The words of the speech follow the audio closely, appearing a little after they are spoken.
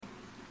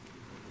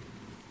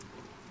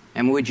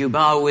And would you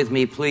bow with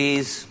me,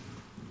 please,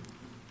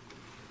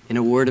 in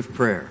a word of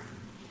prayer?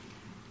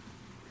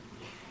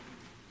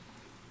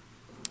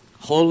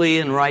 Holy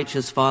and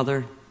righteous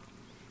Father,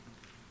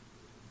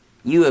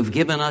 you have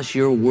given us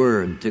your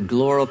word to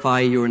glorify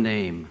your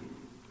name,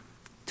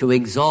 to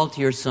exalt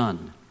your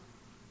Son,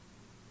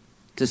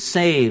 to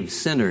save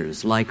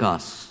sinners like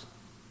us,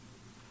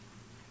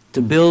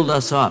 to build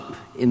us up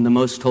in the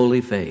most holy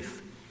faith.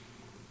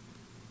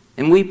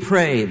 And we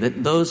pray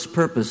that those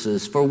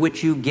purposes for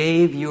which you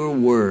gave your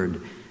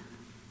word,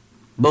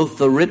 both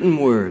the written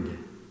word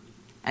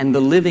and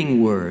the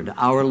living word,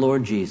 our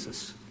Lord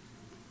Jesus,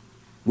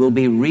 will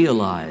be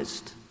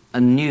realized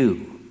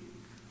anew,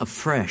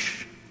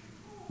 afresh,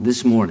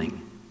 this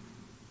morning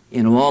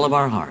in all of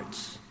our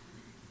hearts.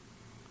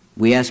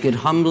 We ask it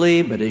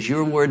humbly, but as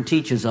your word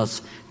teaches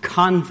us,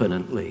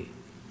 confidently,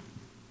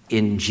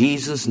 in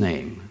Jesus'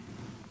 name.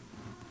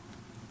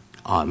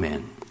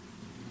 Amen.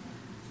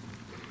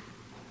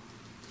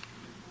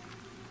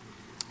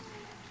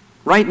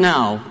 Right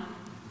now,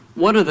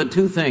 what are the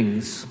two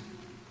things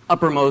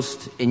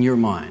uppermost in your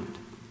mind?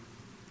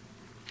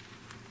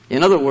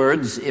 In other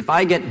words, if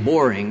I get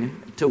boring,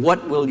 to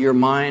what will your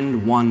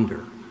mind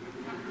wander?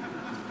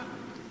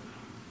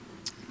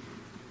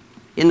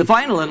 In the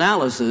final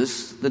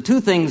analysis, the two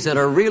things that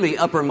are really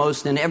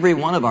uppermost in every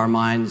one of our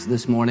minds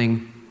this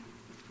morning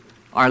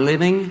are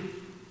living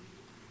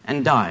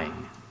and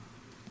dying.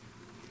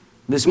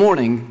 This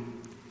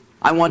morning,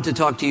 I want to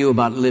talk to you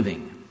about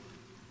living.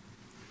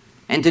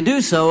 And to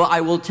do so, I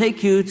will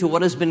take you to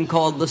what has been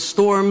called the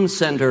storm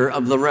center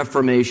of the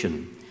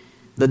Reformation,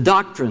 the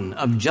doctrine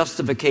of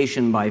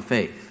justification by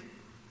faith.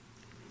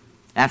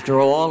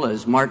 After all,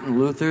 as Martin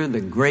Luther, the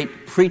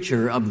great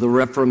preacher of the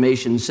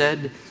Reformation,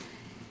 said,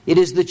 it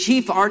is the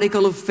chief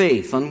article of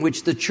faith on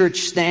which the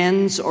church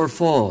stands or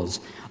falls,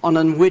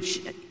 on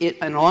which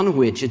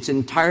its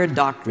entire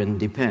doctrine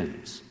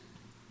depends.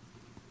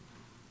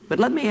 But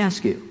let me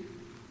ask you,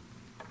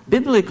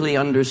 biblically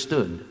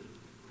understood,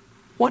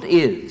 what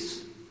is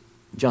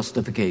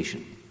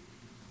justification?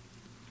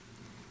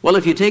 Well,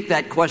 if you take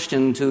that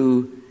question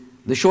to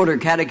the shorter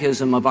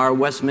catechism of our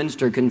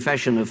Westminster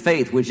Confession of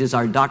Faith, which is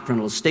our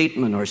doctrinal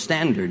statement or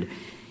standard,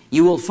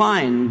 you will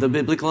find the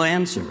biblical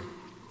answer.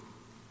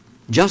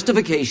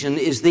 Justification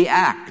is the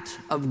act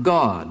of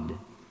God,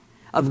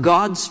 of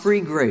God's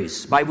free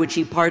grace by which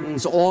He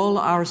pardons all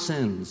our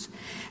sins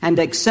and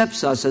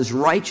accepts us as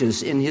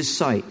righteous in His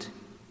sight.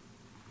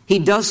 He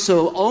does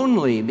so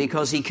only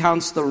because He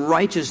counts the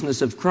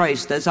righteousness of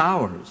Christ as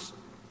ours.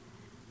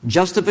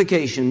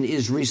 Justification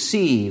is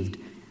received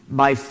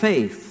by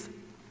faith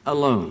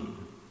alone.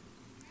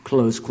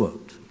 Close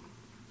quote.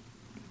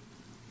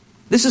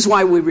 This is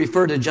why we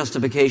refer to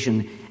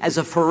justification as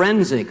a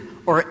forensic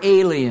or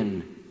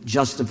alien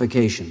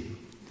justification.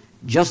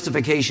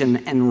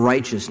 Justification and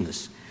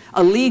righteousness.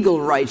 A legal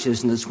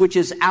righteousness which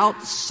is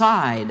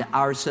outside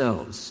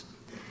ourselves.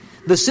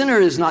 The sinner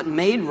is not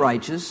made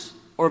righteous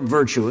or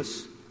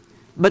virtuous,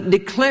 but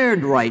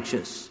declared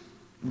righteous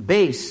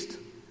based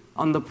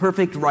on the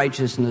perfect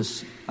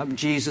righteousness of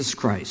Jesus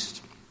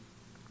Christ.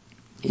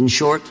 In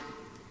short,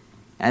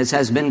 as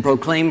has been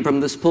proclaimed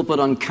from this pulpit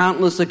on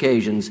countless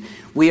occasions,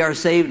 we are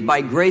saved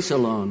by grace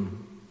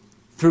alone,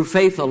 through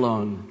faith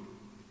alone,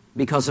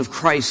 because of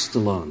Christ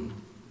alone.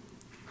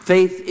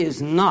 Faith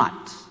is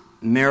not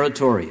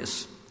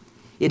meritorious.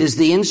 It is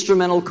the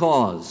instrumental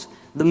cause,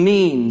 the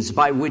means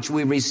by which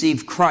we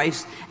receive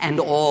Christ and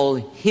all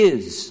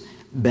His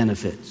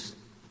benefits.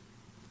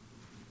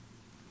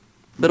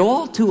 But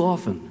all too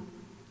often,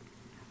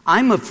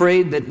 I'm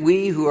afraid that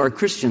we who are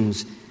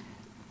Christians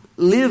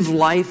live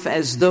life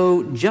as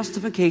though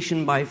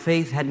justification by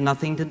faith had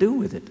nothing to do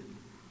with it.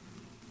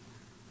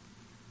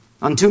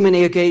 On too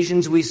many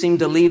occasions, we seem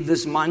to leave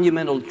this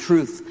monumental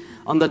truth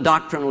on the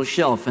doctrinal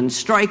shelf and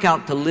strike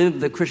out to live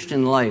the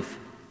Christian life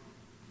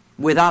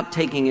without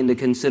taking into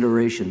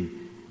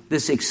consideration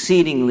this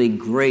exceedingly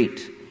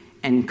great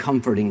and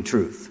comforting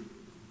truth.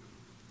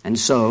 And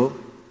so,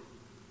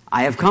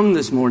 I have come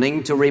this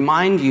morning to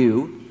remind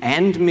you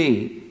and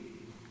me,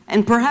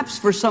 and perhaps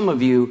for some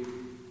of you,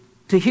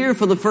 to hear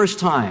for the first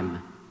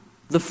time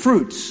the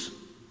fruits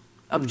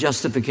of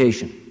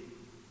justification.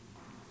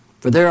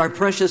 For there are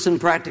precious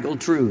and practical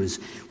truths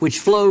which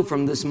flow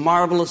from this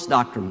marvelous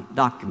doctrine,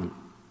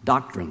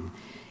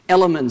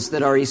 elements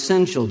that are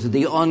essential to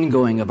the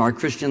ongoing of our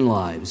Christian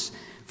lives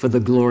for the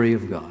glory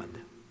of God.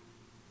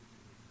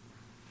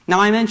 Now,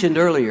 I mentioned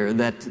earlier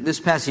that this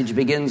passage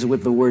begins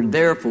with the word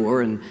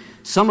therefore, and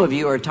some of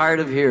you are tired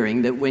of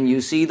hearing that when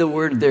you see the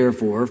word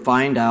therefore,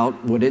 find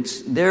out what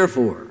it's there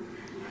for.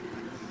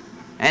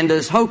 And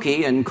as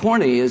hokey and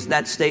corny as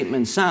that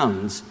statement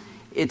sounds,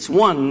 it's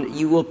one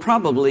you will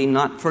probably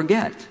not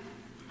forget.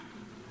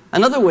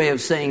 Another way of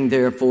saying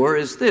therefore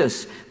is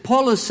this.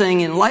 Paul is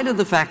saying, in light of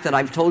the fact that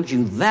I've told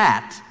you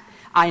that,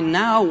 I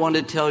now want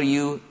to tell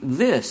you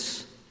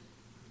this.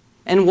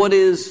 And what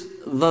is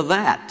the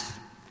that?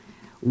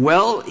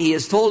 Well, he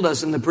has told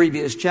us in the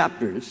previous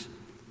chapters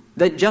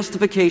that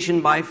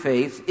justification by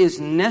faith is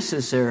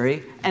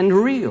necessary and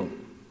real.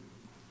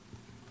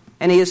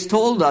 And he has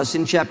told us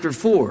in chapter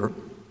 4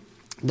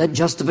 that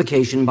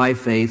justification by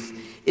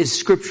faith is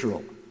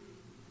scriptural.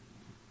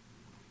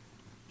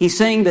 He's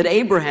saying that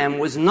Abraham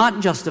was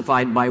not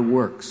justified by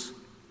works.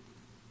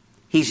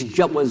 He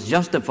was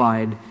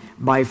justified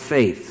by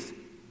faith.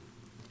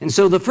 And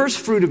so the first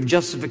fruit of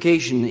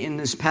justification in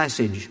this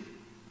passage,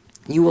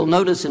 you will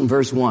notice in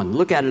verse 1.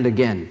 Look at it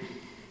again.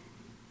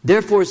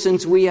 Therefore,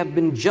 since we have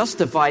been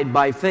justified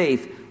by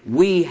faith,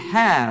 we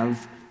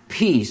have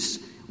peace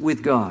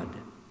with God.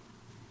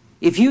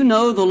 If you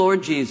know the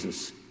Lord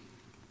Jesus,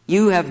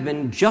 you have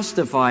been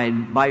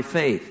justified by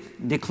faith,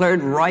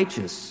 declared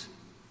righteous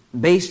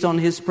based on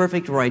his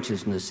perfect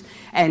righteousness,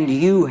 and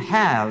you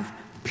have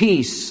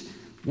peace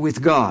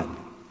with God.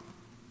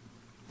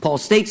 Paul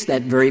states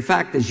that very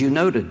fact, as you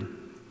noted.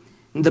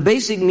 The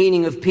basic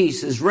meaning of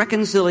peace is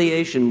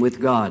reconciliation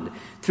with God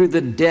through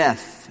the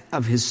death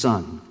of his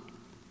Son.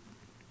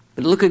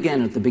 But look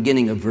again at the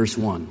beginning of verse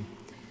 1.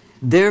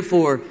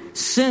 Therefore,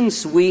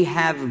 since we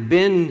have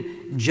been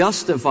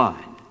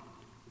justified.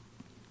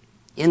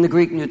 In the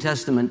Greek New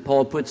Testament,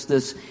 Paul puts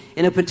this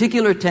in a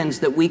particular tense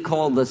that we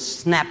call the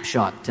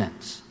snapshot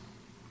tense.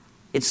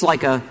 It's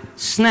like a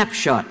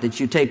snapshot that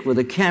you take with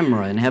a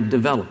camera and have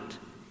developed.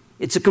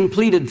 It's a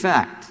completed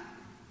fact.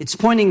 It's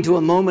pointing to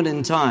a moment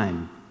in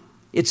time.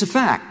 It's a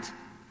fact.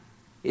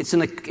 It's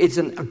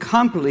an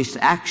accomplished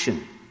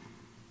action.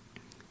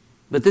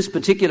 But this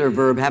particular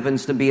verb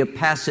happens to be a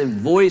passive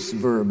voice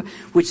verb,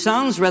 which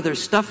sounds rather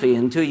stuffy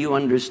until you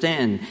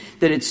understand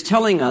that it's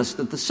telling us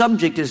that the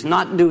subject is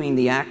not doing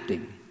the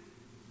acting.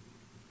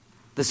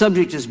 The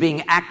subject is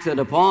being acted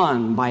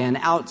upon by an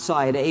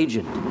outside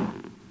agent.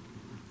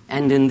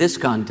 And in this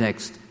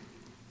context,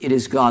 it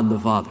is God the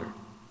Father.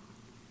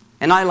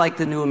 And I like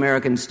the New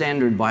American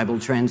Standard Bible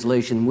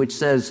translation, which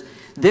says,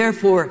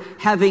 therefore,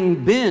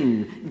 having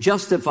been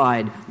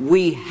justified,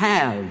 we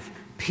have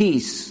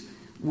peace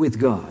with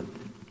God.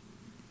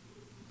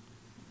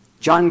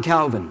 John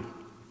Calvin,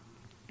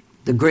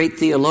 the great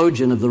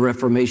theologian of the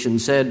Reformation,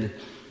 said,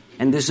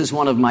 and this is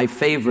one of my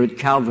favorite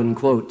Calvin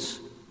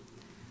quotes,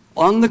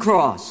 on the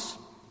cross,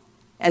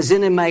 as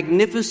in a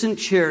magnificent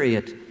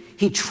chariot,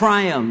 he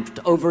triumphed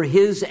over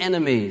his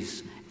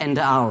enemies and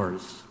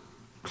ours.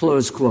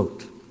 Close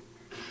quote.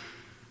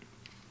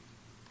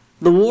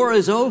 The war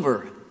is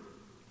over,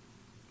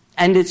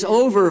 and it's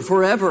over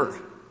forever.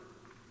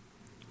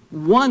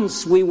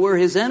 Once we were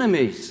his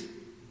enemies.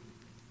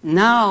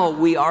 Now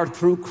we are,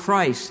 through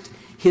Christ,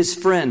 his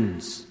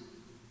friends.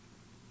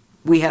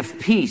 We have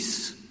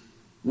peace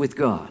with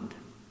God.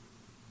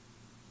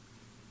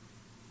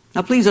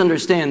 Now please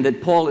understand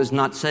that Paul is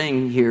not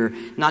saying here,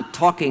 not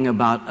talking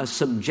about a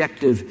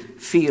subjective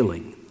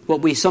feeling, what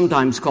we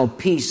sometimes call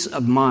peace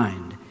of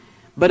mind,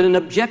 but an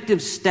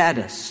objective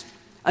status,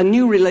 a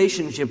new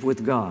relationship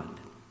with God.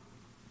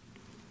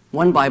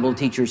 One Bible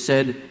teacher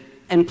said,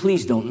 and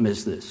please don't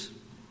miss this.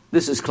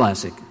 This is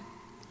classic.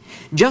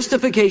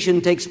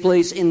 Justification takes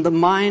place in the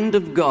mind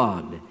of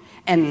God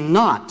and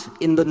not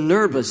in the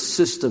nervous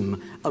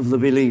system of the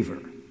believer.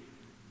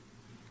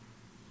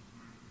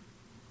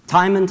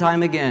 Time and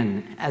time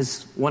again,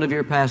 as one of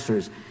your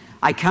pastors,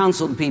 I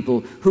counseled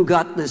people who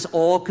got this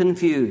all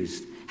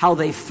confused, how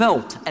they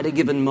felt at a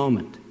given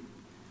moment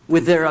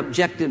with their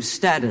objective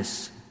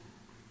status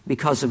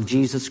because of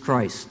Jesus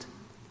Christ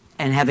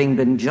and having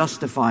been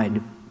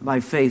justified by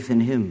faith in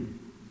him.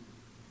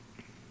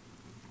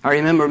 I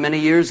remember many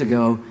years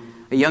ago,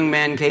 a young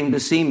man came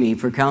to see me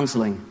for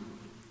counseling,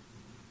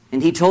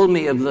 and he told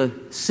me of the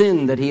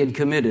sin that he had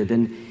committed,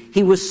 and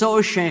he was so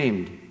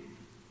ashamed.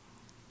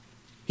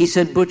 He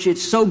said, Butch,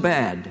 it's so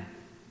bad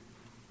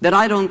that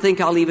I don't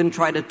think I'll even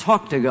try to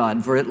talk to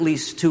God for at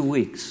least 2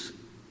 weeks.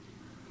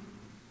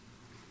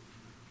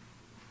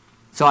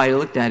 So I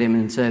looked at him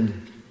and said,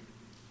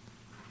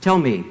 tell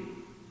me,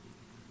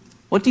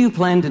 what do you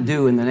plan to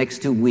do in the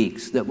next 2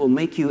 weeks that will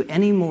make you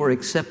any more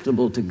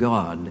acceptable to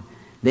God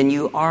than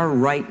you are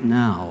right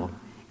now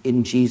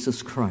in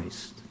Jesus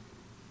Christ?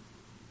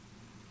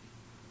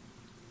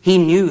 He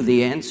knew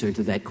the answer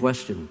to that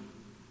question.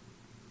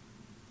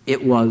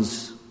 It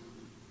was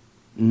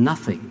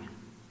nothing.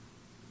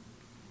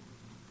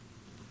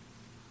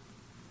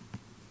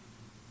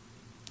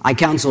 I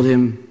counseled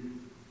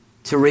him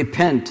to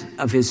repent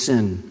of his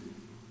sin,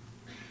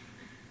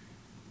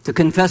 to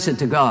confess it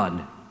to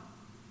God,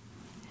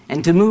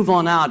 and to move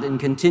on out in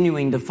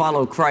continuing to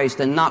follow Christ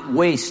and not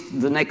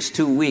waste the next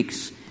 2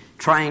 weeks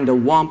trying to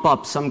womp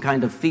up some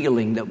kind of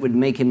feeling that would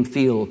make him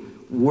feel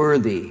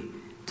worthy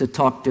to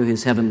talk to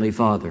his Heavenly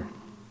Father.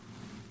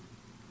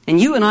 And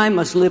you and I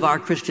must live our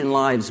Christian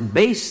lives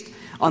based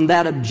on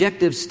that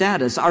objective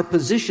status, our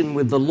position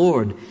with the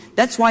Lord.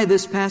 That's why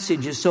this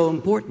passage is so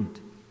important.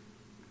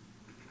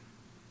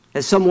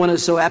 As someone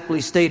has so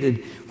aptly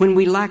stated, when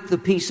we lack the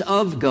peace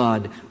of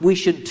God, we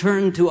should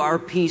turn to our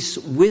peace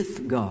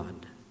with God.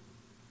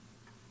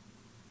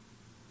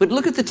 But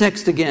look at the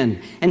text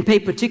again and pay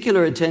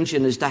particular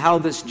attention as to how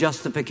this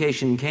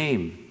justification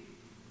came.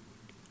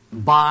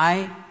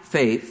 By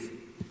faith,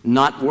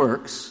 not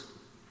works.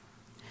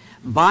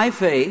 By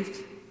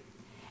faith,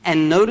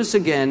 And notice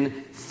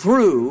again,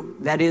 through,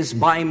 that is,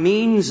 by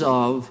means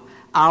of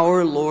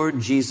our Lord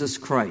Jesus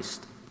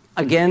Christ.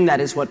 Again, that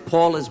is what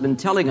Paul has been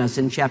telling us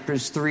in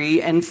chapters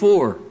 3 and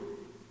 4.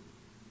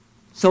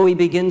 So he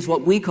begins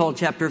what we call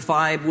chapter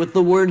 5 with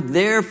the word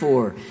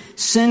therefore.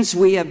 Since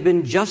we have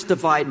been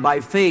justified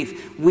by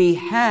faith, we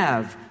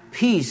have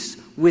peace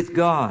with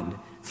God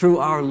through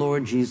our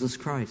Lord Jesus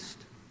Christ.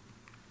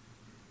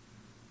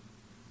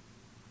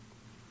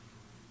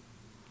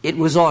 It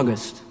was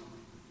August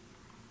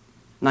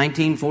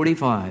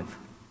 1945.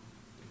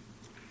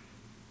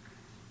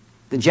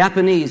 The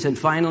Japanese had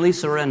finally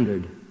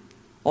surrendered,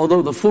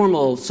 although the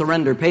formal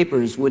surrender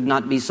papers would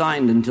not be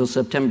signed until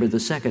September the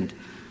 2nd.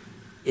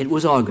 It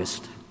was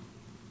August.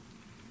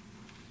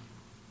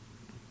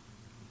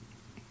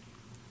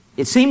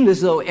 It seemed as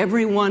though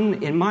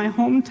everyone in my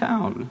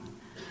hometown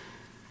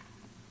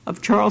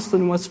of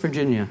Charleston, West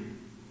Virginia,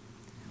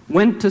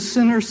 went to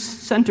Center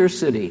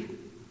City.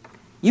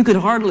 You could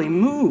hardly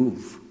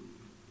move.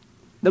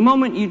 The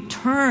moment you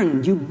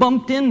turned, you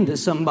bumped into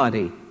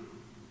somebody.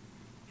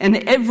 And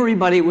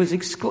everybody was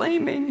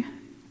exclaiming,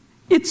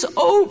 "It's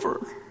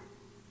over!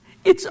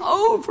 It's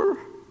over!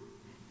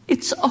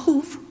 It's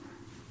over!"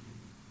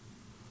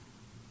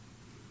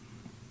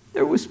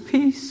 There was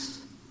peace.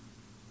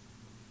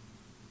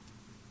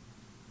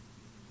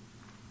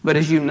 But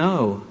as you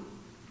know,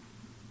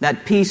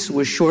 that peace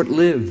was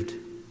short-lived.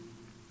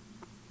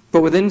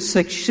 For within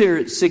 6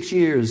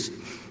 years,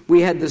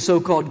 we had the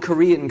so-called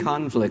Korean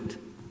conflict,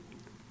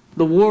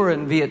 the war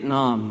in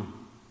Vietnam,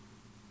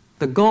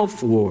 the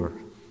Gulf War,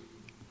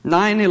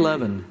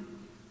 9/11,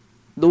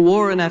 the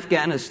war in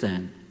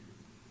Afghanistan,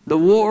 the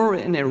war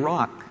in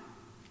Iraq.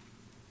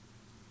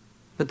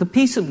 But the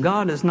peace of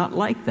God is not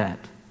like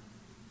that,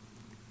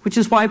 which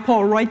is why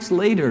Paul writes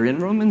later in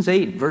Romans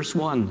 8, verse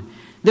 1,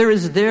 "There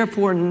is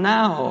therefore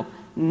now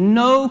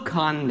no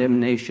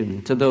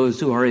condemnation to those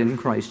who are in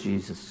Christ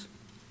Jesus."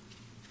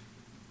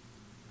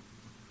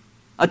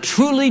 A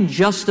truly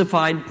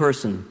justified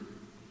person,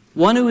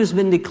 one who has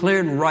been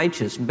declared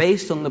righteous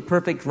based on the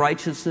perfect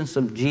righteousness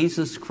of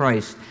Jesus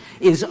Christ,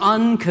 is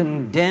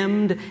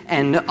uncondemned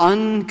and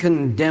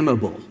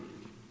uncondemnable.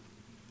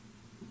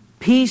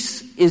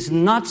 Peace is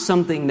not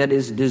something that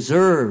is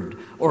deserved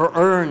or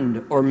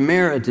earned or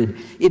merited.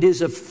 It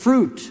is a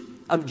fruit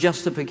of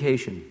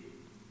justification.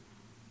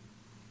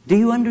 Do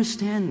you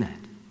understand that?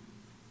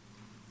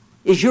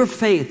 Is your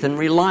faith and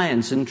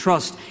reliance and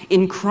trust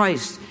in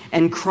Christ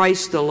and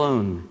Christ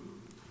alone?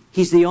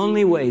 He's the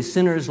only way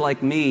sinners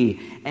like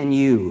me and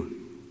you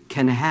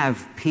can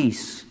have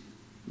peace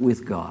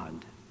with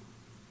God.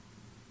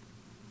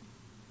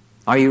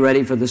 Are you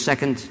ready for the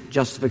second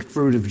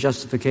fruit of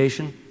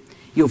justification?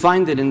 You'll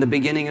find it in the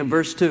beginning of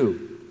verse 2.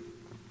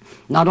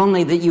 Not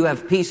only that you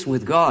have peace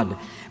with God,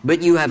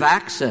 but you have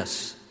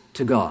access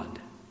to God.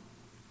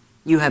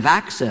 You have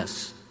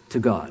access to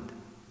God.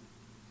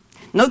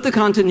 Note the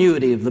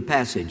continuity of the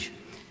passage.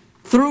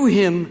 Through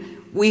him,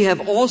 we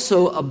have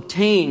also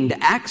obtained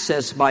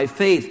access by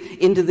faith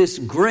into this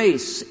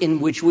grace in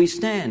which we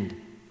stand.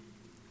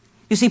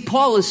 You see,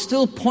 Paul is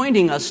still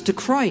pointing us to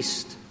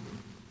Christ.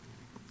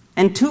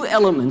 And two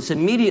elements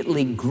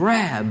immediately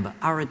grab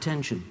our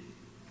attention.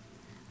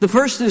 The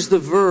first is the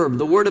verb,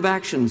 the word of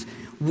actions.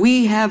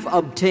 We have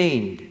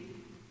obtained.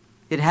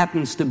 It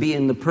happens to be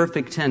in the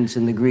perfect tense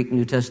in the Greek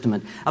New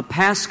Testament. A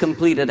past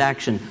completed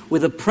action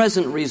with a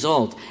present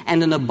result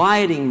and an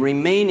abiding,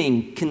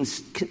 remaining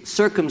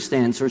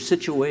circumstance or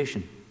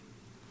situation.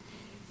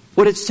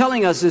 What it's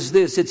telling us is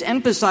this. It's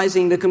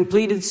emphasizing the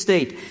completed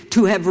state.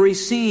 To have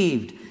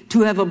received,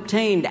 to have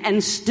obtained,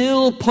 and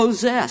still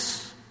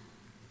possess.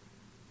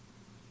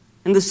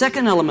 And the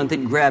second element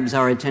that grabs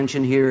our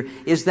attention here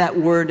is that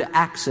word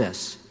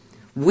access.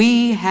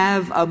 We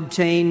have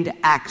obtained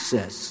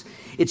access.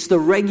 It's the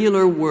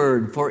regular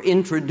word for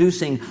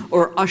introducing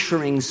or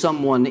ushering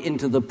someone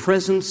into the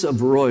presence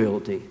of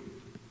royalty.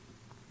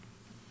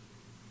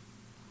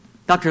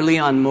 Dr.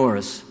 Leon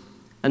Morris,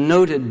 a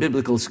noted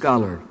biblical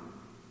scholar,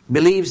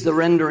 believes the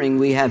rendering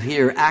we have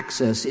here,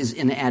 access, is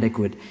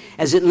inadequate,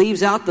 as it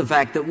leaves out the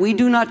fact that we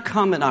do not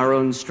come in our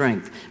own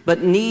strength,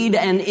 but need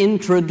an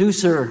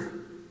introducer.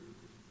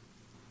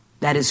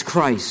 That is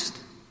Christ.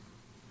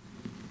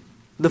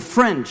 The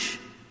French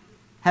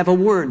have a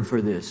word for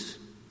this.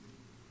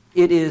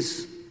 It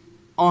is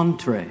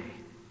entree.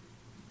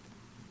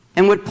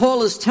 And what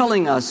Paul is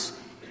telling us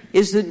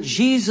is that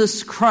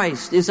Jesus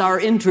Christ is our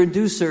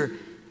introducer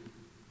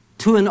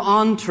to an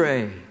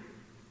entree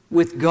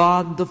with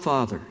God the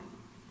Father.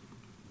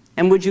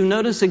 And would you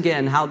notice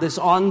again how this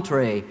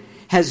entree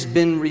has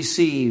been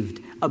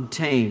received,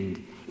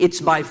 obtained?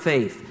 It's by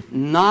faith,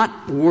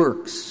 not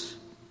works.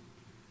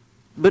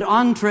 But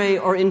entree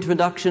or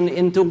introduction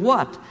into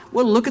what?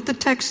 Well, look at the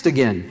text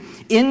again.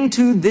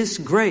 Into this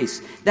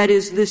grace, that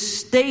is, this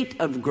state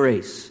of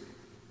grace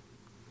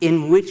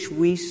in which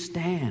we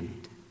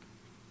stand.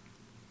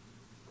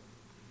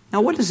 Now,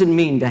 what does it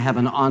mean to have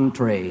an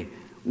entree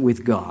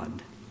with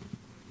God?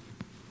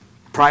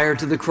 Prior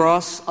to the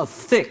cross, a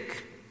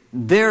thick,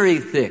 very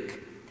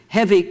thick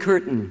heavy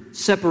curtain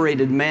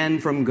separated man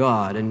from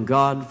God and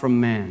God from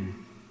man.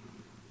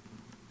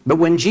 But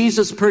when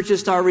Jesus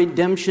purchased our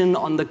redemption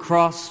on the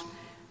cross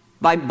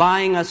by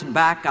buying us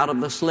back out of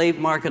the slave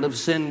market of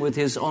sin with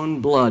his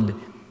own blood,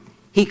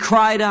 he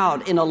cried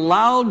out in a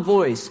loud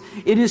voice,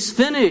 "It is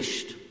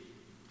finished."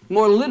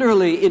 More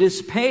literally, it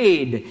is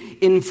paid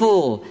in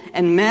full.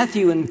 And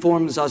Matthew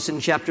informs us in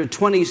chapter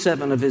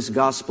 27 of his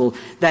gospel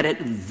that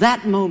at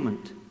that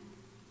moment,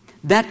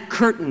 that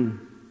curtain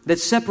that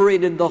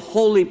separated the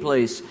holy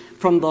place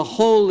from the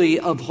Holy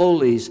of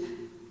Holies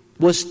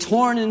was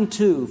torn in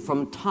two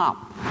from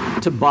top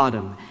to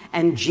bottom.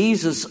 And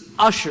Jesus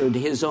ushered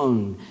his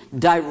own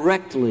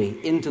directly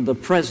into the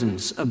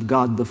presence of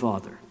God the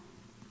Father.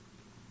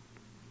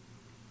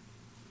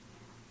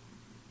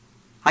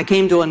 I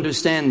came to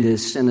understand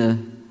this in a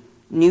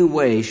new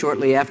way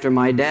shortly after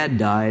my dad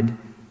died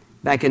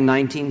back in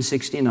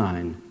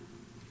 1969.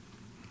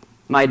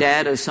 My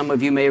dad, as some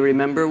of you may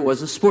remember,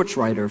 was a sports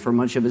writer for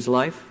much of his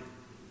life.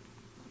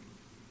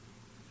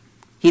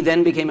 He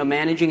then became a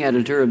managing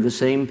editor of the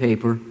same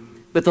paper.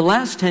 But the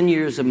last 10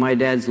 years of my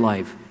dad's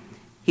life,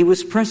 he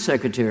was press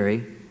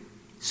secretary,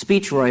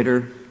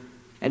 speechwriter,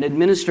 and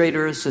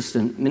administrative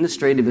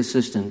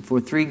assistant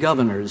for 3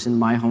 governors in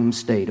my home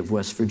state of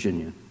West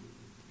Virginia.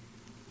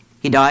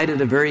 He died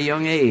at a very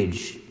young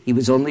age. He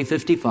was only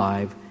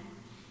 55.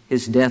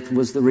 His death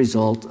was the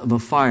result of a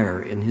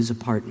fire in his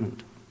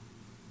apartment.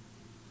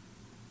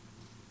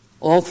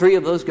 All 3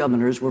 of those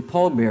governors were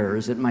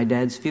pallbearers at my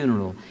dad's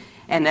funeral.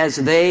 And as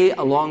they,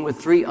 along with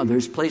 3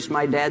 others, placed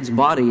my dad's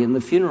body in the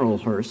funeral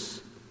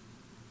hearse,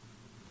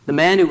 the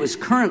man who was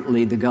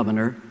currently the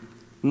governor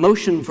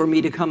motioned for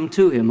me to come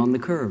to him on the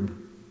curb.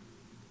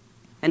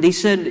 And he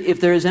said,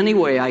 "If there is any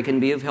way I can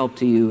be of help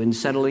to you in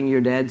settling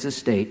your dad's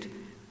estate,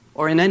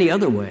 or in any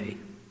other way,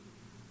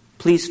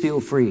 please feel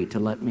free to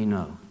let me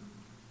know."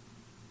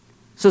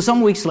 So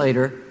some weeks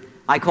later,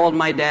 I called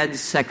my dad's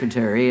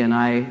secretary and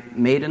I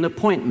made an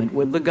appointment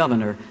with the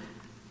governor.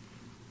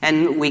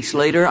 And weeks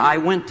later, I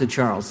went to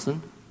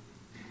Charleston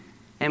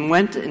and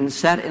went and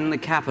sat in the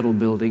Capitol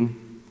building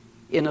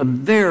in a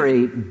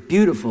very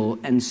beautiful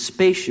and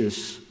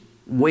spacious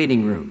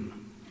waiting room,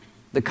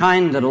 the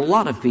kind that a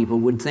lot of people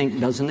would think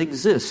doesn't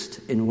exist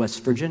in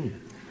West Virginia.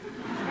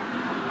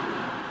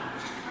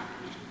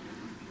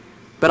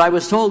 But I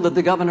was told that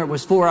the governor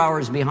was 4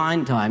 hours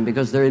behind time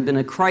because there had been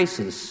a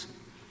crisis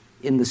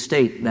in the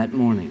state that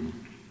morning.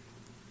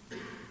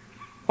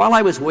 While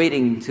I was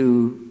waiting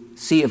to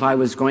see if I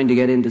was going to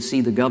get in to see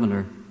the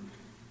governor,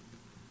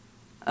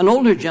 an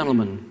older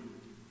gentleman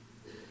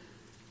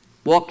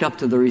walked up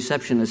to the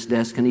receptionist's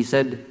desk and he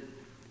said,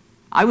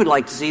 "I would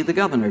like to see the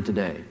governor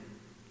today."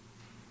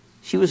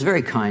 She was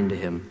very kind to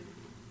him.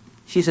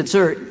 She said,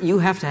 "Sir, you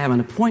have to have an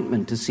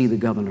appointment to see the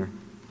governor.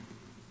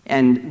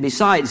 And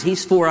besides,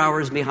 he's 4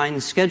 hours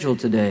behind schedule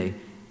today.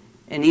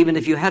 And even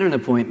if you had an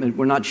appointment,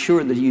 we're not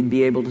sure that you'd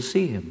be able to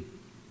see him.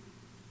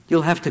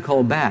 You'll have to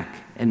call back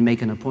and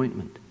make an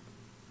appointment."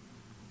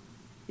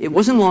 It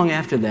wasn't long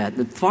after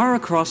that far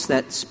across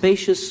that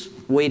spacious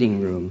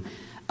waiting room,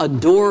 a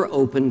door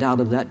opened out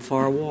of that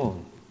far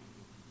wall.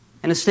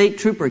 And a state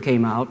trooper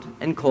came out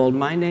and called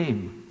my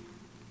name.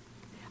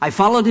 I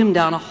followed him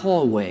down a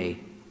hallway.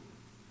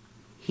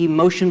 He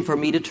motioned for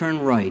me to turn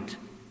right.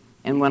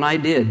 And when I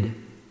did,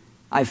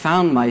 I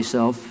found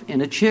myself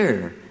in a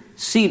chair,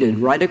 seated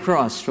right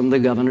across from the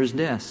governor's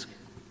desk.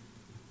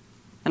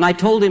 And I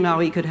told him how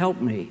he could help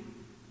me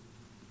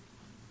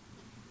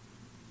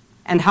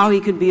and how he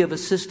could be of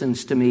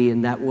assistance to me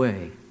in that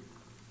way.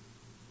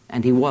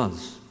 And he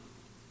was.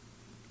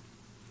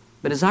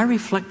 But as I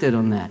reflected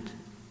on that,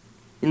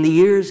 in the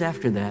years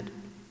after that,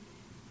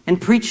 and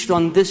preached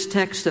on this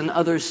text and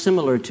others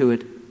similar to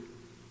it,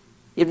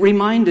 it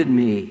reminded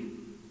me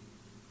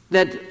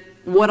that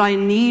what I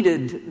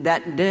needed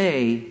that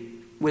day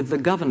with the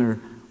governor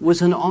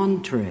was an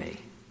entree.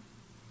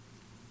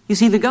 You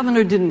see, the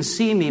governor didn't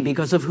see me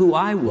because of who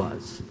I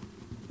was.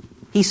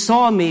 He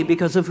saw me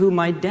because of who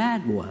my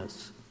dad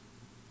was.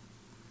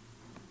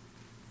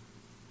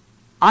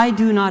 I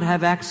do not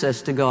have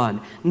access to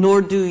God,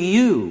 nor do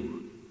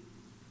you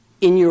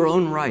in your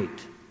own right.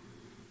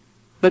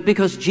 But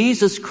because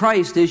Jesus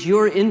Christ is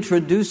your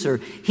introducer,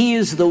 He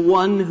is the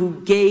one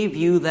who gave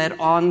you that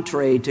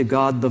entree to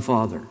God the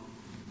Father.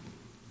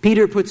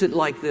 Peter puts it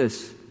like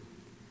this: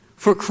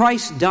 "For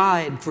Christ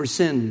died for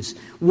sins,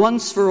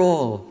 once for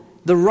all,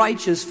 the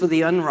righteous for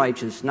the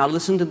unrighteous." Now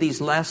listen to these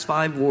last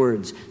 5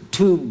 words: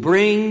 "to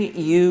bring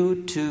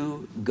you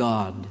to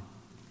God."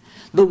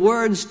 The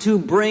words "to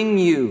bring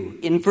you"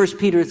 in 1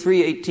 Peter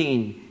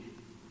 3:18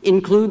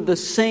 include the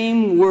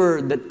same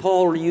word that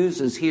Paul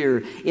uses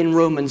here in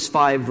Romans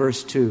 5,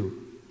 verse 2.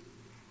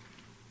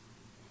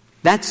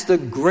 That's the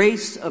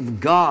grace of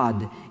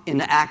God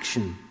in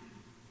action.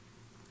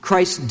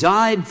 Christ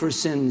died for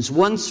sins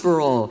once for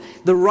all,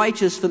 the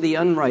righteous for the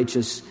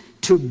unrighteous,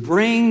 to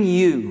bring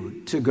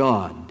you to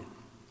God.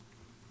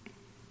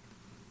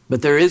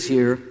 But there is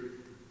here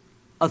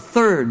a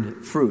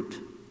third fruit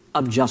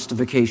of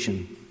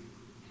justification.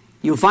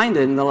 You'll find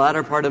it in the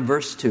latter part of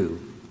verse 2.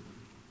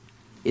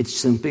 It's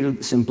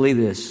simply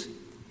this.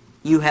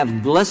 You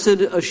have blessed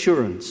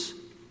assurance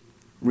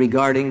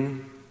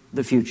regarding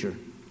the future.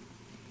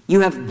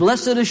 You have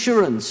blessed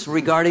assurance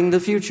regarding the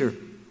future.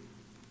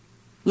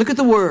 Look at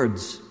the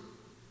words.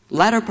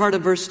 Latter part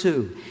of verse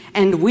 2.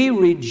 And we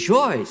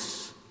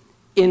rejoice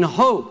in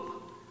hope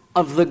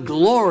of the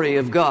glory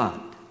of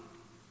God.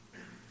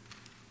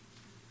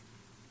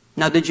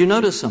 Now, did you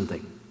notice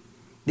something?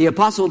 The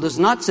apostle does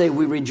not say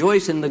we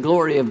rejoice in the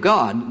glory of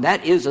God.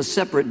 That is a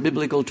separate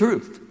biblical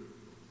truth.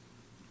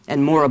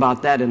 And more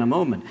about that in a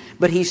moment.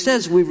 But he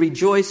says we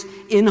rejoice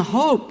in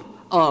hope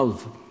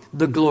of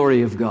the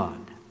glory of God.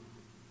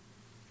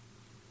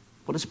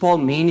 What does Paul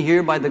mean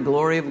here by the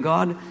glory of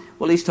God?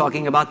 Well, he's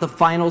talking about the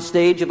final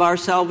stage of our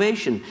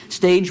salvation.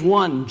 Stage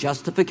 1,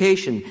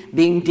 justification,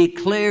 being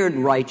declared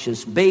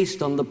righteous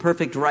based on the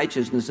perfect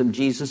righteousness of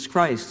Jesus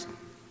Christ.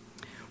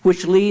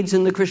 Which leads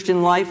in the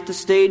Christian life to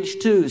stage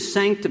 2,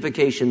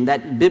 sanctification,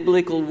 that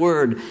biblical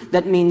word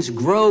that means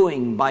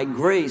growing by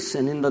grace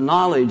and in the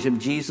knowledge of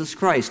Jesus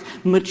Christ.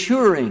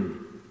 Maturing,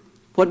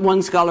 what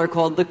one scholar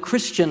called the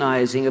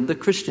Christianizing of the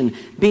Christian,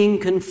 being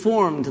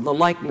conformed to the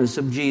likeness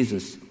of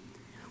Jesus.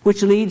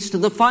 Which leads to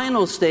the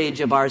final stage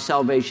of our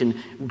salvation,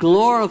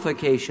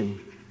 glorification,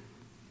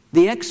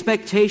 the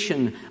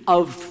expectation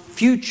of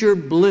future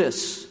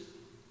bliss.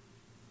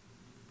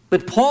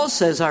 But Paul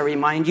says, I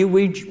remind you,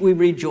 we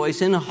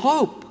rejoice in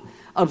hope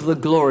of the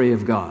glory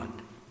of God.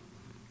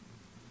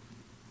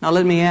 Now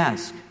let me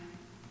ask,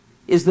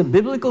 is the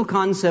biblical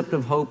concept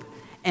of hope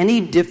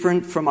any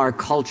different from our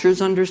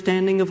culture's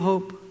understanding of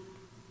hope?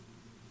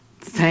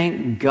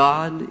 Thank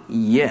God,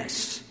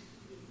 yes.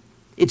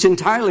 It's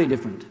entirely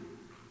different.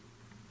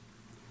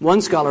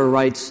 One scholar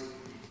writes,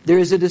 there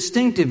is a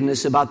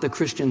distinctiveness about the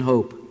Christian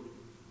hope.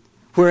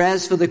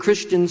 Whereas for the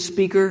Christian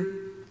speaker,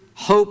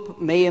 hope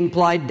may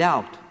imply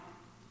doubt.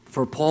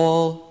 For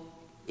Paul,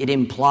 it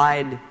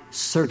implied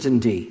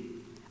certainty,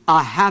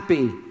 a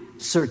happy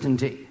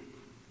certainty.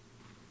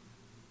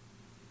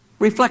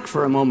 Reflect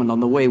for a moment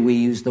on the way we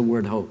use the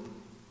word hope.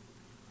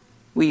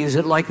 We use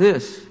it like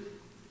this.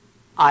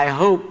 I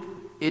hope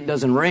it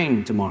doesn't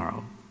rain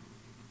tomorrow.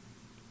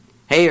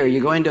 Hey, are you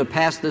going to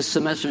pass this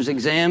semester's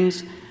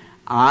exams?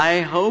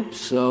 I hope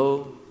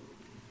so.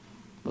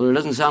 Well, it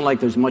doesn't sound like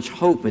there's much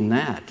hope in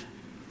that.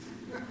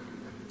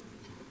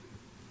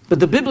 But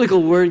the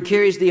biblical word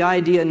carries the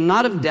idea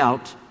not of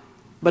doubt,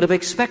 but of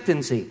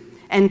expectancy,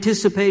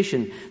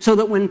 anticipation. So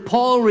that when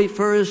Paul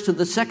refers to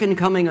the second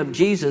coming of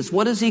Jesus,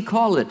 what does he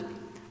call it?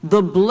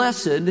 The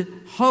blessed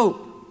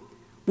hope.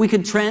 We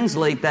could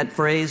translate that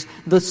phrase,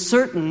 the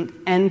certain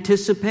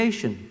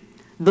anticipation,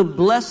 the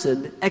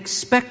blessed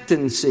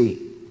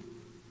expectancy.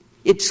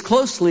 It's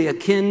closely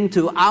akin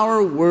to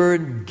our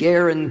word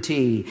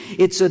guarantee.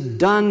 It's a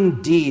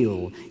done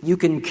deal. You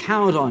can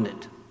count on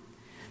it.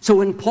 So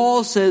when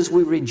Paul says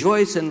we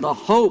rejoice in the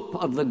hope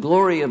of the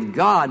glory of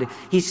God,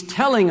 he's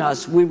telling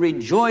us we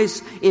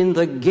rejoice in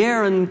the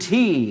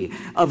guarantee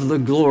of the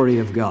glory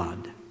of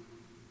God.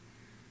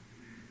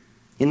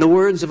 In the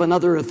words of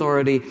another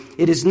authority,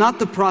 it is not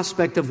the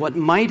prospect of what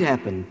might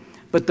happen,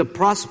 but the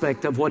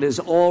prospect of what is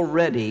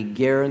already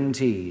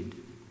guaranteed.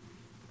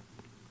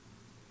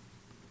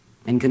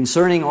 And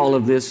concerning all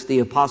of this, the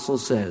apostle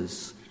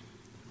says,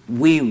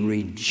 we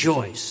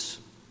rejoice.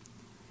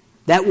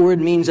 That word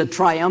means a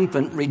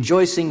triumphant,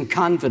 rejoicing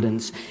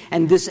confidence.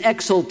 And this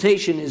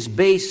exultation is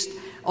based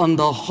on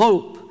the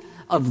hope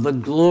of the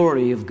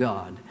glory of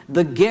God,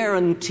 the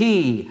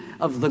guarantee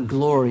of the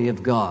glory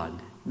of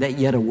God that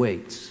yet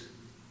awaits.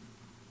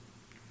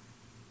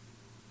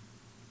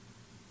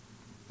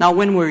 Now,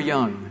 when we're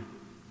young,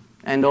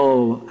 and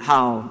oh,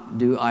 how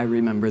do I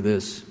remember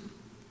this?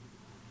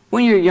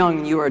 When you're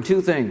young, you are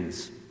two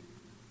things.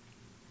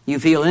 You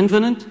feel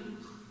infinite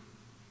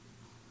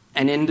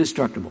and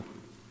indestructible.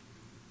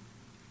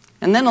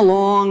 And then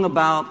along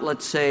about,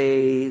 let's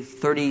say,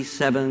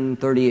 37,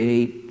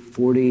 38,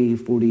 40,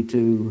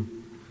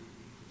 42,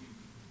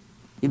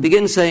 you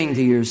begin saying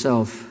to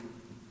yourself,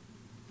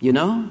 you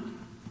know,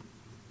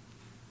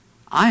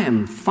 I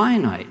am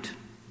finite.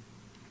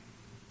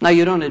 Now,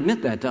 you don't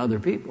admit that to other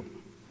people,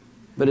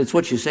 but it's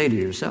what you say to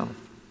yourself.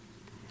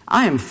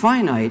 I am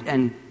finite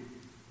and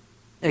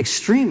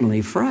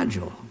extremely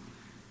fragile.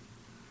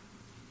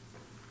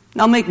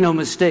 Now, make no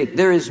mistake,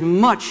 there is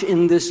much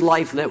in this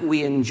life that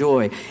we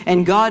enjoy,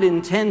 and God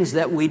intends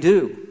that we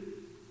do.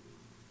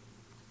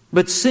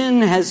 But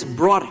sin has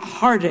brought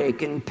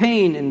heartache and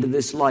pain into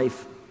this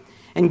life,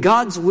 and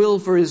God's will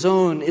for His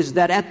own is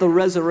that at the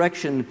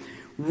resurrection,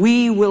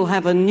 we will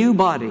have a new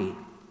body,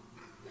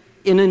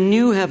 in a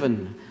new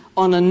heaven,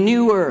 on a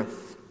new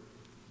earth,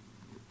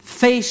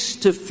 face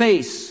to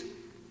face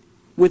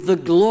with the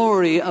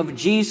glory of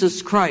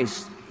Jesus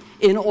Christ,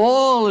 in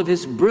all of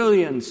His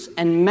brilliance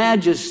and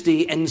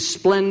majesty and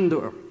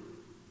splendor.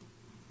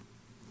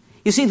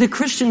 You see, the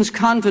Christian's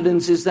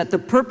confidence is that the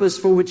purpose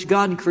for which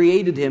God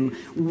created him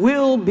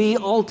will be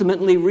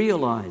ultimately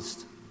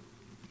realized.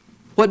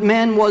 What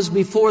man was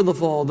before the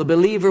fall, the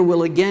believer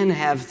will again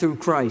have through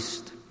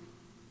Christ.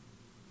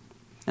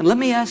 And let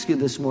me ask you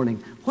this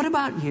morning, what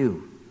about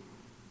you?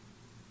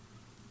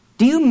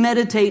 Do you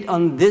meditate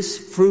on this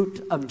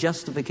fruit of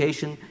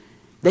justification,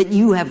 that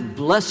you have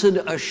blessed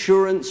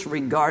assurance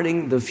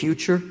regarding the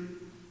future?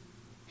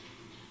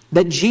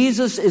 That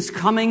Jesus is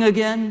coming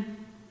again?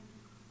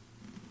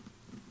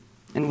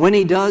 And when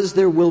He does,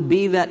 there will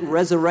be that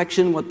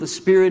resurrection, what the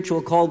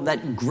spiritual call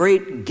that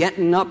great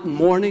getting up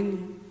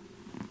morning.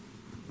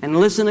 And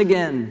listen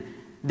again,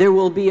 there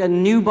will be a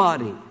new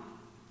body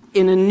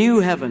in a new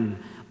heaven,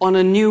 on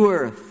a new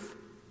earth,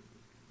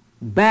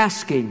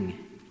 basking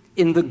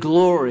in the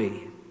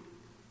glory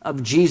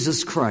of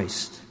Jesus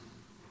Christ.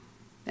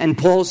 And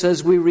Paul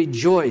says we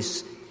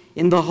rejoice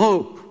in the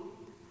hope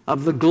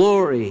of the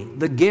glory,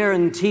 the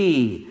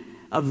guarantee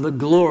of the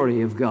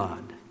glory of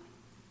God.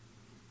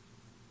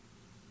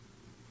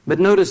 But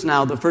notice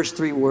now the first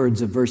three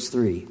words of verse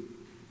 3.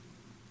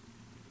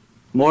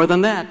 More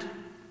than that.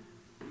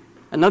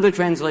 Another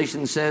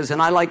translation says,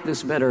 and I like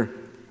this better,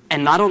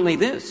 and not only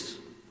this.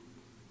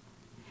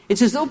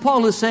 It's as though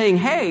Paul is saying,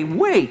 hey,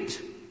 wait,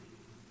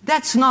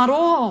 that's not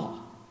all.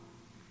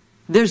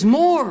 There's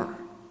more.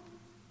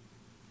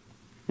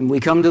 And we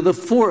come to the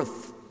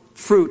fourth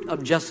fruit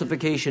of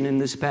justification in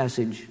this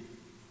passage.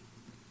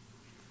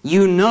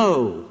 You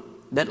know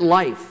that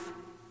life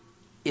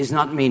is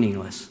not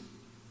meaningless.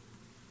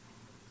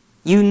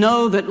 You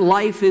know that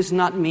life is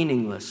not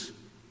meaningless.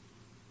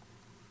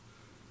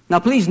 Now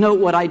please note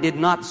what I did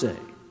not say.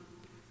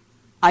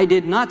 I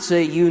did not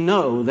say you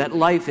know that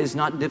life is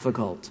not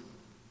difficult.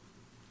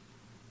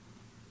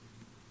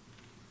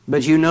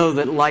 But you know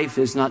that life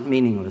is not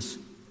meaningless.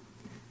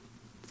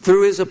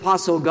 Through His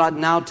apostle, God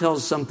now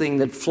tells something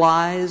that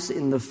flies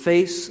in the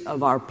face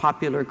of our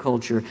popular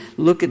culture.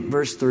 Look at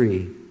verse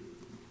 3.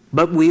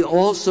 But we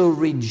also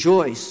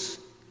rejoice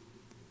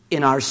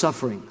in our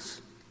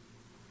sufferings.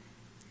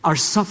 Our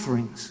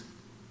sufferings.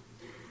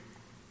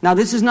 Now,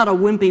 this is not a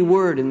wimpy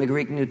word in the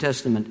Greek New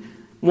Testament,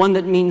 one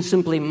that means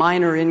simply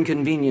minor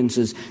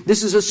inconveniences.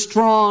 This is a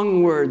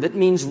strong word that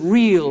means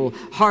real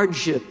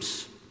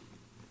hardships.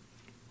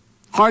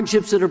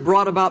 Hardships that are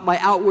brought about by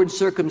outward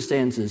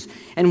circumstances.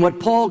 And what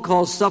Paul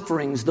calls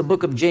sufferings, the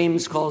book of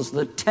James calls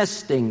the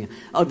testing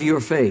of your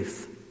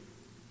faith.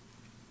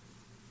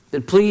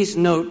 But please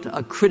note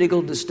a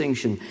critical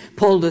distinction.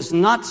 Paul does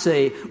not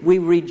say we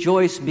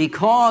rejoice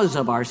because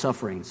of our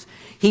sufferings.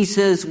 He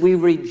says we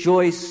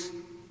rejoice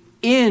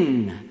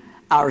in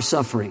our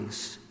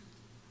sufferings.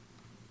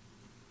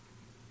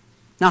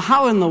 Now,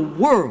 how in the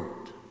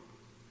world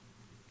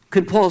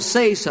could Paul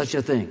say such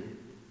a thing?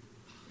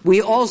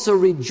 We also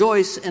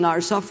rejoice in our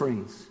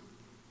sufferings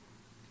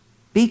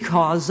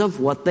because of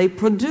what they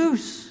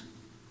produce.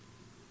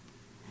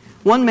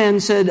 One man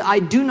said, I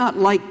do not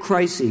like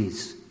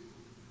crises,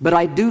 but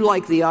I do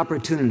like the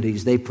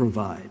opportunities they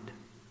provide.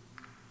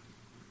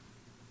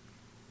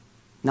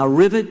 Now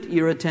rivet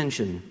your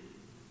attention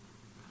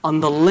on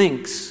the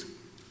links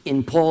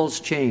in Paul's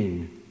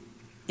chain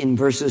in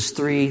verses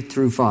 3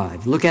 through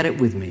 5. Look at it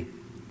with me.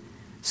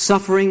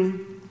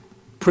 Suffering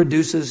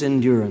produces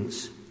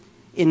endurance.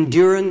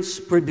 Endurance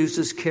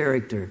produces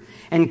character.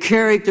 And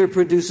character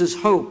produces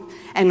hope.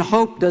 And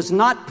hope does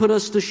not put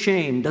us to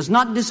shame, does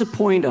not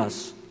disappoint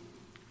us.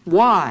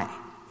 Why?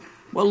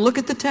 Well, look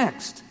at the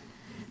text.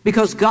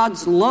 Because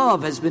God's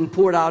love has been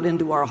poured out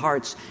into our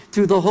hearts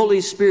through the Holy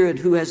Spirit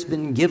who has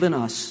been given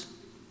us.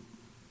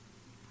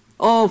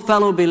 Oh,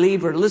 fellow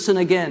believer, listen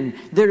again.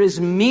 There is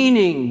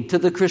meaning to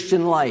the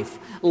Christian life.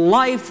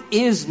 Life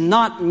is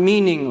not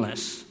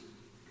meaningless.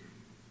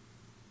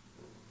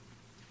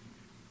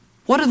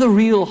 What are the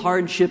real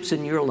hardships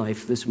in your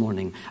life this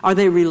morning? Are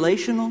they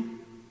relational?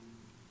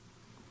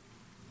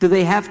 Do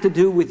they have to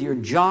do with your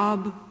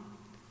job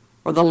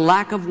or the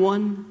lack of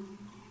one?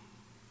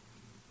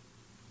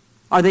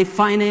 Are they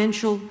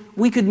financial?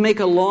 We could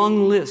make a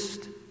long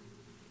list.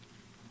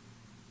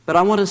 But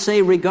I want to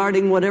say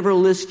regarding whatever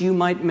list you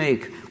might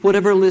make,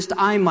 whatever list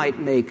I might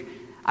make,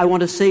 I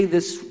want to say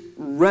this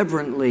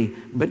reverently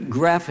but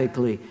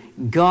graphically.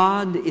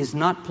 God is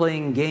not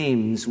playing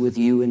games with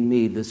you and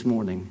me this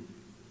morning.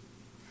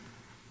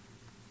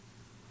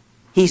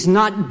 He's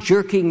not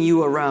jerking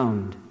you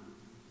around.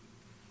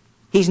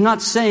 He's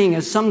not saying,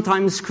 as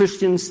sometimes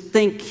Christians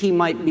think He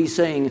might be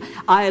saying,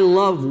 I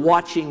love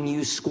watching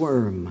you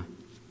squirm.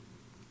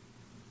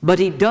 But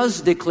He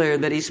does declare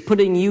that He's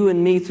putting you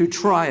and me through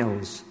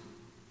trials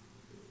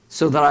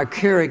so that our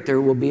character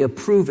will be a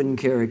proven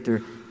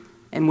character.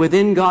 And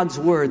within God's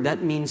Word,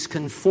 that means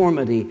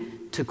conformity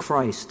to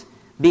Christ,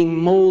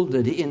 being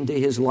molded into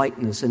His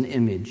likeness and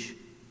image.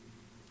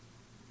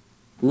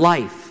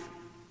 Life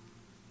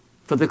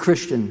for the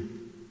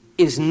Christian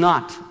is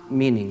not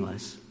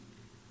meaningless.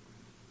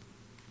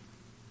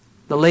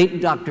 The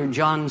late Dr.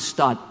 John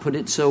Stott put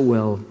it so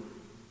well.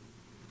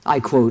 I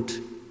quote,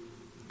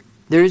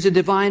 there is a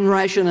divine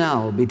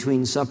rationale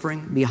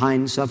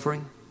behind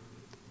suffering.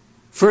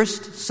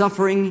 First,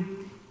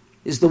 suffering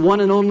is the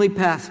one and only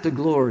path to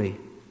glory.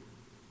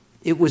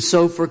 It was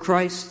so for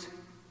Christ.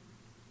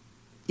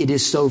 It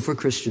is so for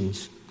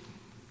Christians.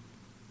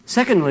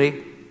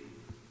 Secondly,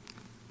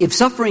 if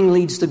suffering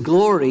leads to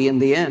glory in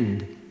the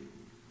end,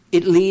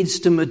 it leads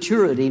to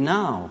maturity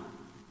now.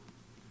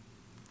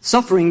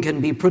 Suffering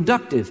can be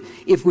productive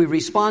if we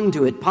respond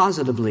to it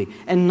positively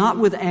and not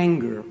with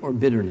anger or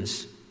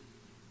bitterness.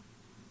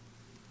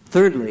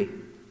 Thirdly,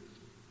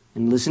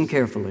 and listen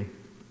carefully,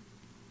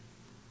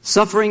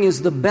 suffering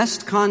is the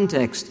best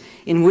context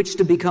in which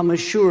to become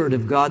assured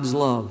of God's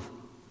love.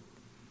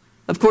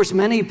 Of course,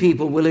 many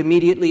people will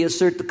immediately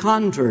assert the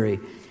contrary,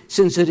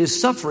 since it is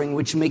suffering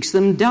which makes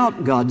them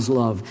doubt God's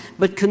love.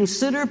 But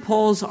consider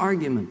Paul's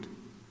argument.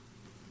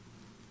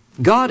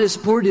 God has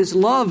poured His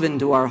love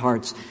into our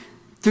hearts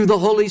through the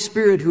Holy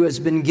Spirit who has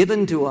been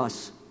given to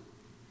us.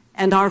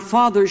 And our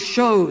Father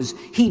shows,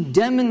 He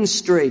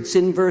demonstrates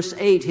in verse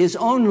 8 His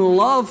own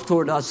love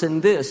toward us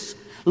in this.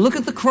 Look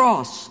at the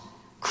cross.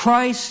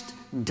 Christ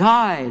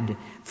died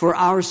for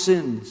our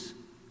sins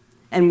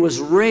and was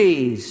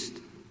raised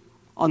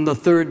on the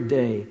third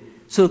day,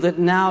 so that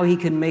now He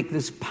can make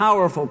this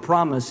powerful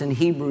promise in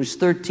Hebrews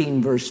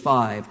 13, verse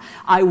 5.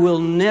 I will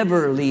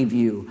never leave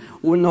you,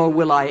 nor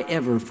will I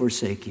ever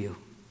forsake you.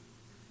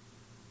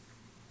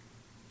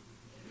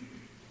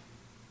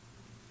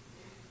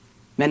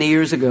 Many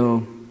years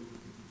ago,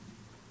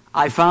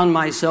 I found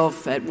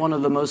myself at one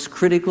of the most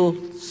critical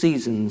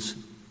seasons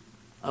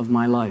of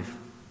my life.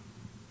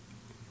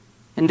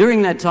 And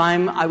during that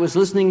time, I was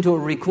listening to a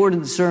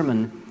recorded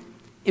sermon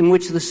in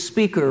which the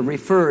speaker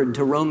referred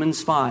to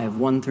Romans 5,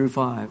 1 through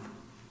 5.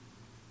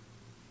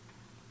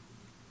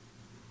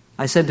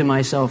 I said to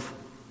myself,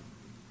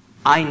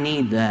 I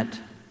need that.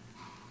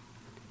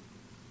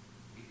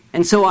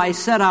 And so I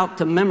set out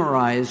to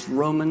memorize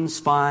Romans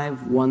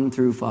 5, 1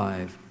 through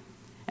 5.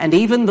 And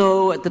even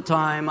though at the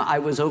time I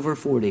was over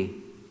 40,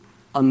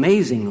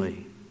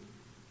 amazingly,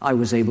 I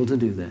was able to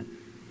do that.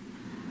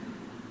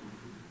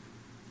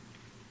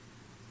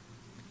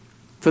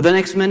 For the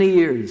next many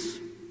years,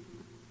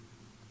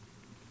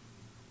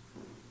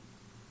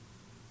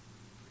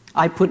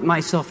 I put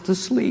myself to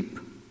sleep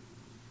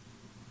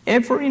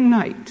every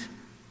night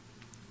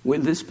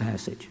with this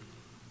passage.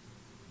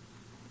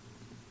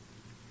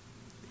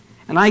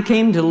 And I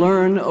came to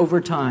learn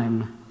over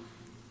time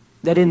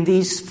that in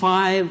these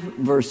 5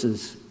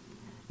 verses,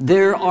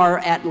 there are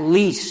at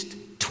least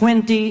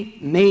 20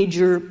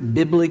 major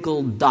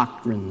biblical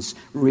doctrines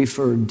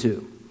referred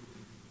to.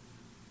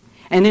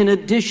 And in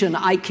addition,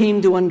 I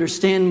came to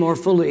understand more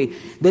fully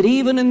that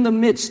even in the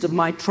midst of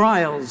my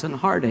trials and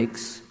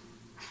heartaches,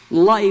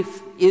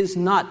 life is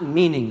not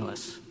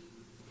meaningless.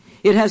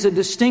 It has a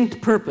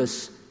distinct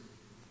purpose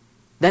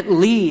that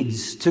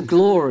leads to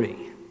glory.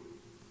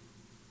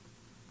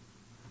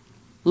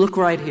 Look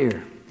right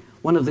here.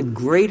 One of the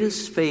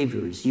greatest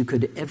favors you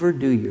could ever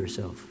do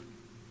yourself,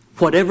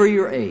 whatever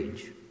your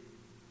age,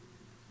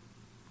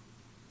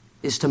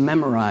 is to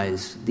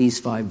memorize these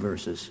 5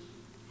 verses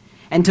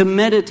and to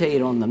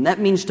meditate on them. That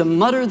means to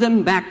mutter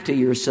them back to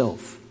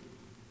yourself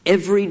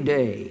every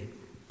day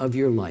of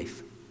your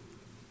life.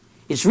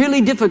 It's really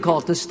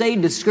difficult to stay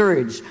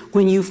discouraged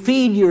when you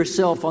feed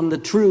yourself on the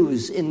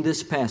truths in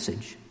this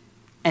passage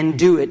and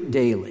do it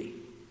daily.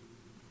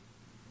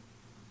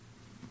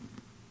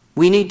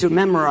 We need to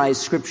memorize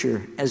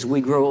Scripture as we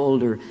grow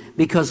older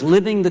because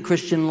living the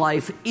Christian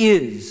life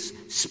is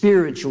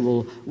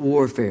spiritual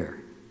warfare.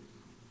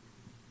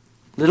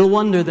 Little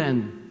wonder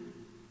then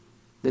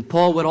that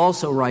Paul would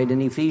also write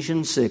in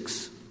Ephesians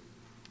 6,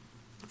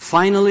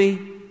 finally,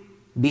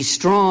 be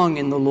strong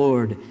in the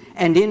Lord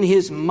and in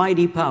His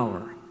mighty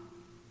power.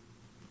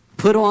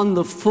 Put on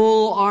the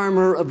full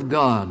armor of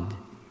God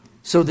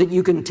so that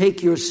you can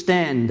take your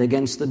stand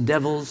against the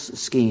devil's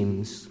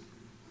schemes.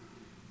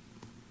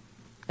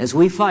 As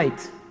we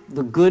fight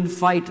the good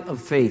fight of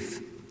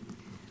faith,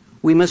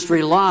 we must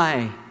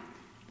rely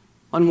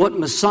on what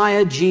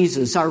Messiah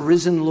Jesus, our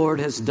risen Lord,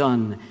 has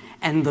done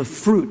and the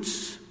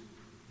fruits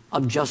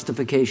of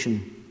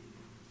justification.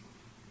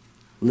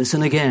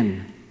 Listen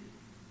again.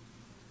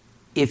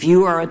 If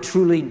you are a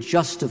truly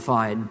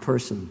justified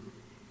person,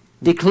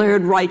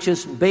 declared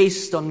righteous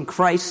based on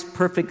Christ's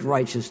perfect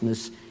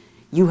righteousness,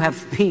 you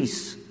have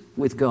peace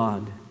with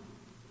God.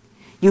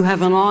 You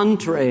have an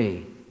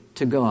entree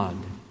to God.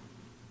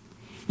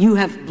 You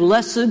have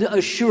blessed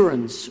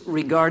assurance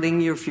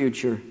regarding your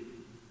future.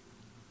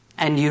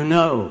 And you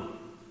know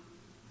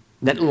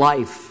that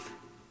life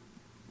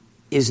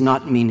is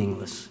not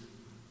meaningless.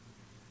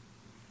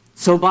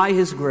 So by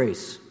His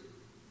grace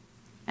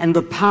and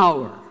the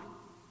power,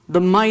 the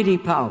mighty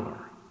power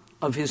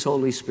of His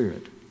Holy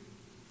Spirit,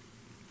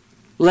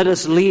 let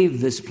us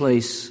leave this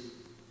place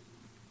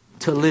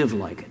to live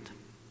like it.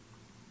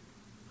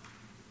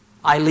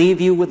 I leave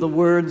you with the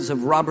words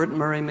of Robert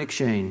Murray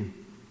McCheyne,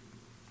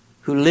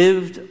 who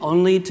lived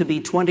only to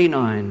be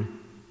 29,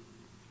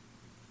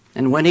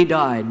 and when he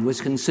died was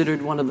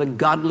considered one of the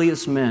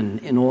godliest men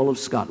in all of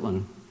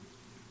Scotland.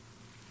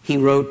 He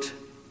wrote,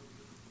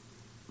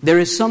 "There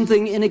is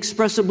something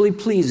inexpressibly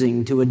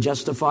pleasing to a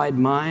justified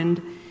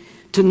mind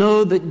to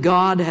know that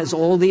God has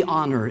all the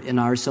honor in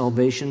our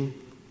salvation,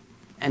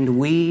 and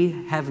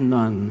we have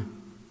none.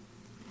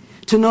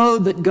 To know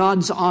that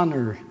God's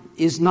honor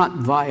is not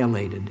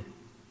violated,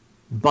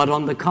 but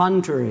on the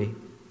contrary,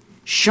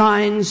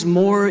 shines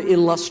more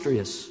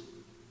illustrious.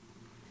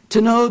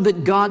 To know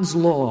that God's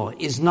law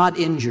is not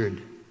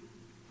injured,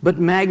 but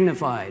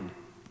magnified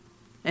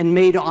and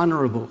made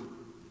honorable.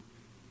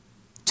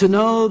 To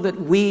know that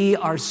we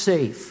are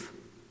safe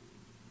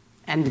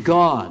and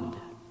God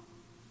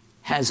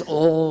has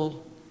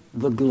all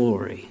the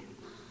glory.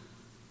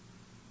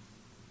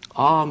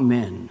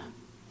 Amen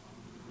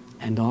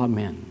and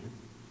amen.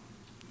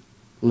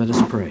 Let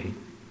us pray.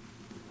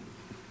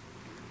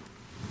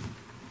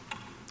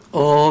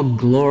 All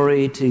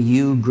glory to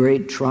you,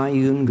 great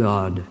triune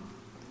God,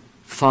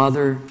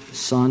 Father,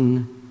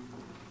 Son,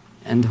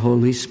 and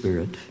Holy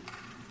Spirit.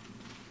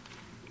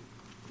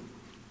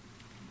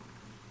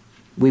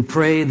 We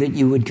pray that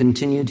you would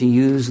continue to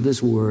use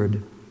this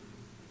word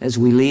as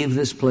we leave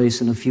this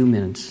place in a few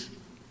minutes,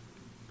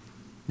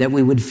 that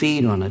we would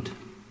feed on it,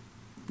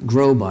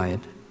 grow by it.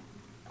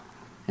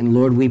 And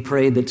Lord, we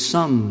pray that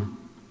some,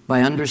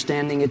 by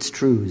understanding its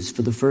truths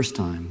for the first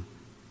time,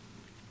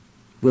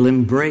 will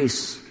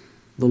embrace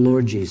the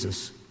Lord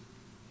Jesus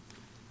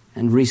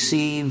and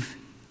receive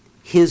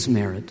His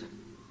merit,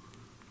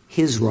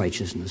 His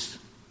righteousness,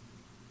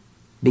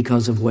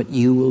 because of what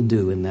you will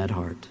do in that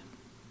heart.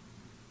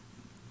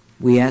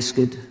 We ask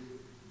it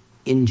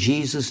in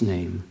Jesus'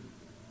 name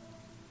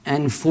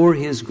and for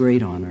His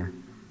great honor.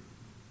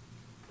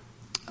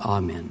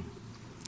 Amen.